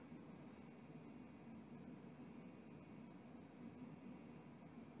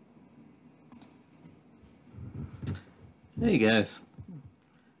Hey guys,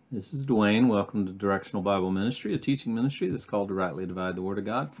 this is Dwayne. Welcome to Directional Bible Ministry, a teaching ministry that's called to rightly divide the Word of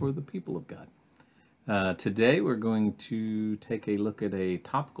God for the people of God. Today we're going to take a look at a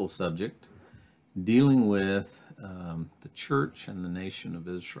topical subject dealing with the church and the nation of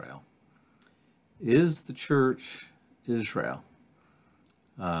Israel. Is the church Israel?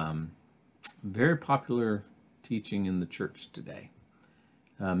 Very popular teaching in the church today.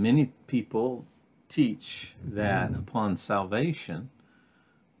 Many people teach that upon salvation,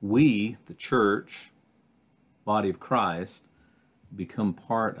 we, the church, body of Christ, become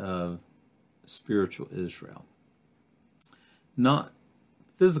part of spiritual Israel. Not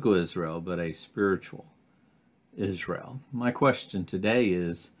physical Israel, but a spiritual Israel. My question today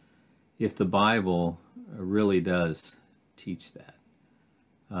is if the Bible really does teach that.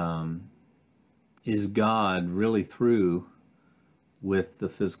 Is God really through with the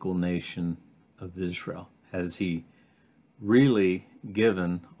physical nation of Israel? Has he really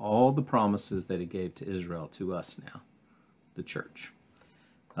given all the promises that he gave to Israel to us now, the church?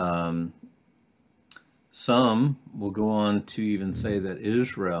 Some will go on to even say that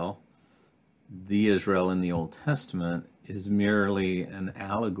Israel, the Israel in the Old Testament, is merely an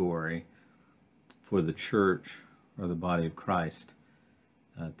allegory for the church or the body of Christ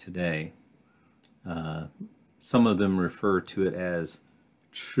today. Some of them refer to it as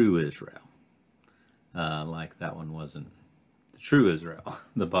true Israel. Like that one wasn't the true Israel.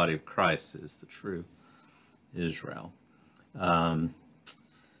 The body of Christ is the true Israel.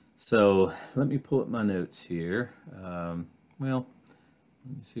 So let me pull up my notes here. Well,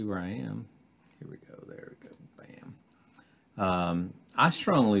 let me see where I am. Here we go. There we go. Bam. I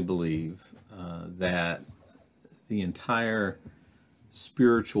strongly believe that the entire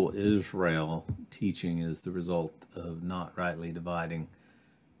spiritual Israel teaching is the result of not rightly dividing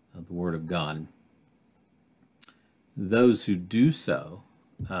the Word of God. Those who do so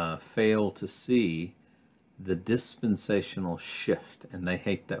fail to see the dispensational shift, and they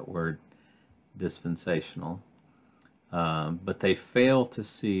hate that word dispensational, but they fail to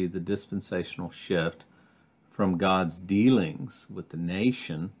see the dispensational shift from God's dealings with the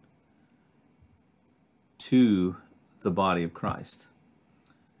nation to the body of Christ.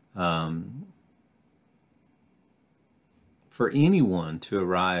 For anyone to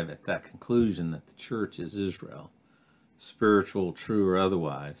arrive at that conclusion that the church is Israel, spiritual, true, or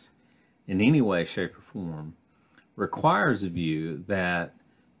otherwise, in any way, shape, or form, requires a view that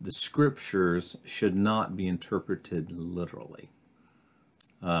the scriptures should not be interpreted literally.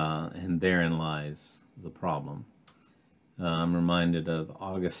 And therein lies the problem. I'm reminded of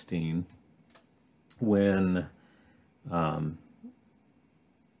Augustine when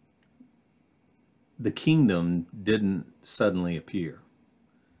the kingdom didn't suddenly appear.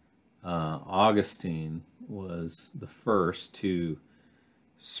 Augustine was the first to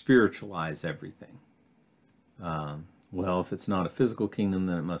spiritualize everything. Well, if it's not a physical kingdom,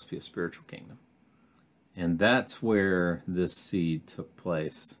 then it must be a spiritual kingdom. And that's where this seed took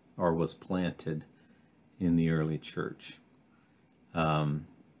place, or was planted in the early church.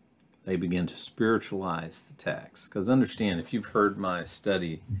 They began to spiritualize the text. Because understand, if you've heard my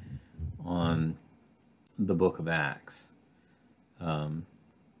study on the book of Acts,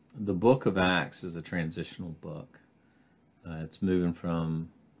 the book of Acts is a transitional book. It's moving from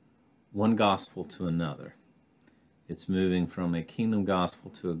one gospel to another. It's moving from a kingdom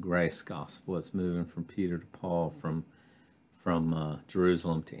gospel to a grace gospel. It's moving from Peter to Paul, from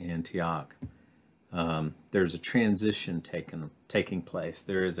Jerusalem to Antioch. There's a transition taking place.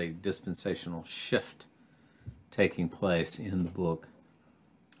 There is a dispensational shift taking place in the book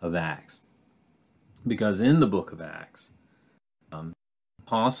of Acts. Because in the book of Acts,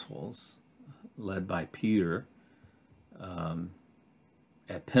 apostles, led by Peter,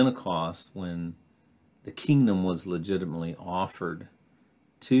 at Pentecost, when the kingdom was legitimately offered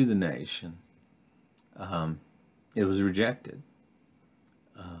to the nation, it was rejected.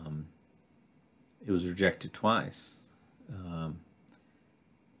 It was rejected twice.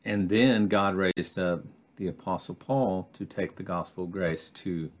 And then God raised up the Apostle Paul to take the gospel of grace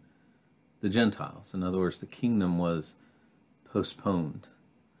to the Gentiles. In other words, the kingdom was postponed.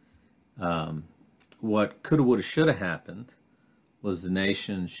 What coulda, woulda, shoulda happened was the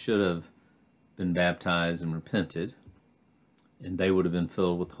nation should have been baptized and repented, and they would have been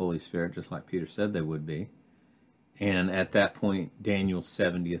filled with the Holy Spirit, just like Peter said they would be. And at that point, Daniel's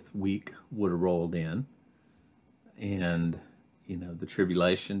 70th week would have rolled in, and the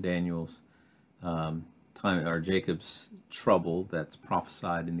tribulation, Daniel's time, or Jacob's trouble that's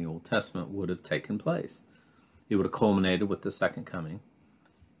prophesied in the Old Testament would have taken place. It would have culminated with the second coming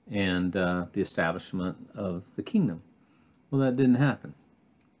and the establishment of the kingdom. Well, that didn't happen.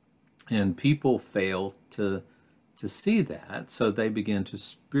 And people fail to see that, so they begin to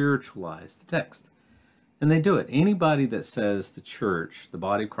spiritualize the text. And they do it. Anybody that says the church, the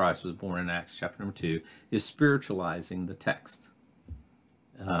body of Christ, was born in Acts chapter number 2, is spiritualizing the text.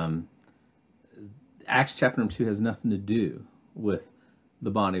 Acts chapter number 2 has nothing to do with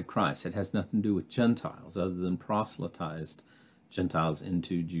the body of Christ. It has nothing to do with Gentiles other than proselytized Gentiles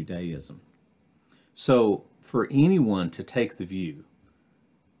into Judaism. So for anyone to take the view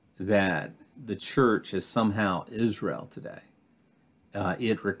that the church is somehow Israel today,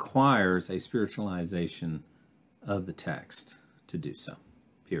 it requires a spiritualization of the text to do so,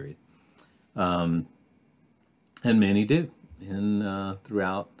 period. And many do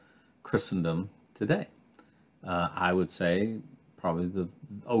throughout Christendom today. I would say probably the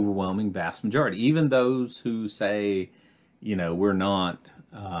overwhelming vast majority, even those who say, we're not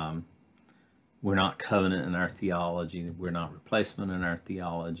covenant in our theology, we're not replacement in our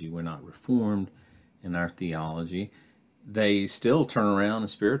theology, we're not reformed in our theology, they still turn around and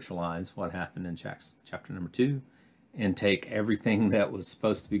spiritualize what happened in chapter number 2 and take everything that was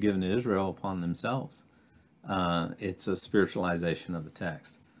supposed to be given to Israel upon themselves. It's a spiritualization of the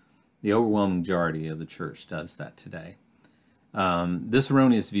text. The overwhelming majority of the church does that today. This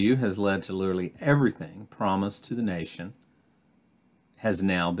erroneous view has led to literally everything promised to the nation has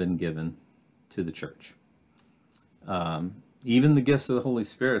now been given to the church. Even the gifts of the Holy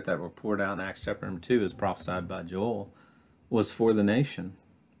Spirit that were poured out in Acts chapter number 2, as prophesied by Joel, was for the nation,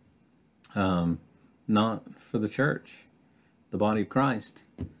 not for the church, the body of Christ.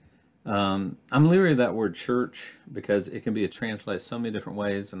 I'm leery of that word church because it can be translated so many different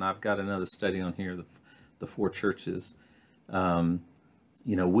ways, and I've got another study on here, the 4 churches. We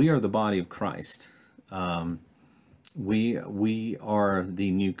are the body of Christ. We are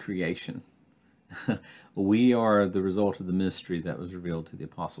the new creation. We are the result of the mystery that was revealed to the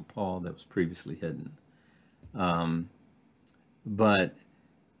Apostle Paul that was previously hidden. But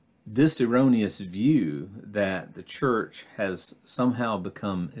this erroneous view that the church has somehow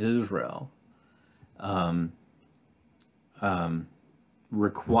become Israel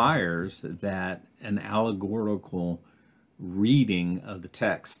requires that an allegorical reading of the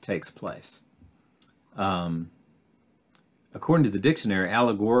text takes place. According to the dictionary,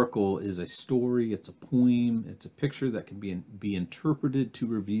 allegorical is a story, it's a poem, it's a picture that can be interpreted to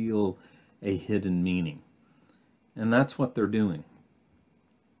reveal a hidden meaning. And that's what they're doing.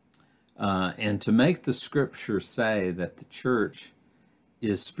 And to make the scripture say that the church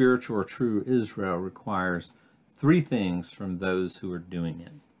is spiritual or true Israel requires 3 things from those who are doing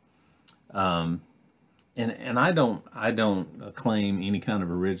it. And I don't claim any kind of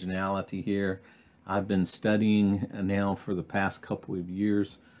originality here. I've been studying now for the past couple of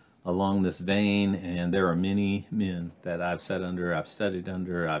years along this vein, and there are many men that I've studied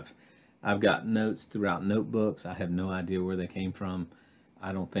under. I've got notes throughout notebooks. I have no idea where they came from.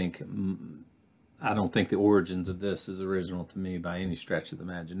 I don't think the origins of this is original to me by any stretch of the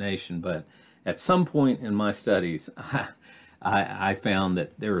imagination. But at some point in my studies, I found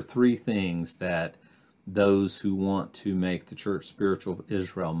that there are 3 things that those who want to make the church spiritual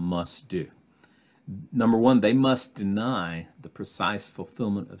Israel must do. Number 1, they must deny the precise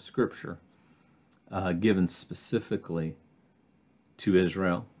fulfillment of Scripture given specifically to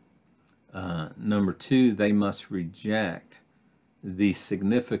Israel. Number 2, they must reject the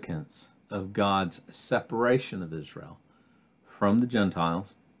significance of God's separation of Israel from the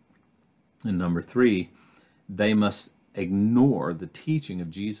Gentiles. And number 3, they must ignore the teaching of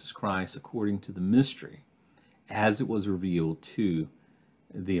Jesus Christ according to the mystery as it was revealed to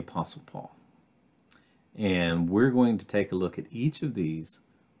the Apostle Paul. And we're going to take a look at each of these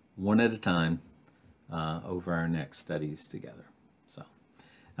one at a time over our next studies together. So,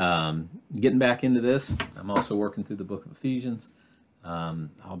 getting back into this, I'm also working through the book of Ephesians.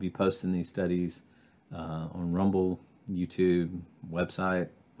 I'll be posting these studies on Rumble, YouTube, website,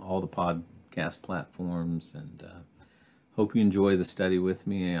 all the podcast platforms, and hope you enjoy the study with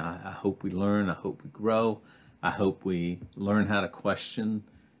me. I hope we learn. I hope we grow. I hope we learn how to question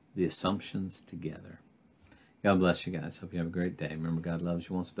the assumptions together. God bless you guys. Hope you have a great day. Remember, God loves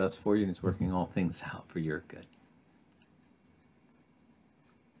you, wants the best for you, and He's working all things out for your good.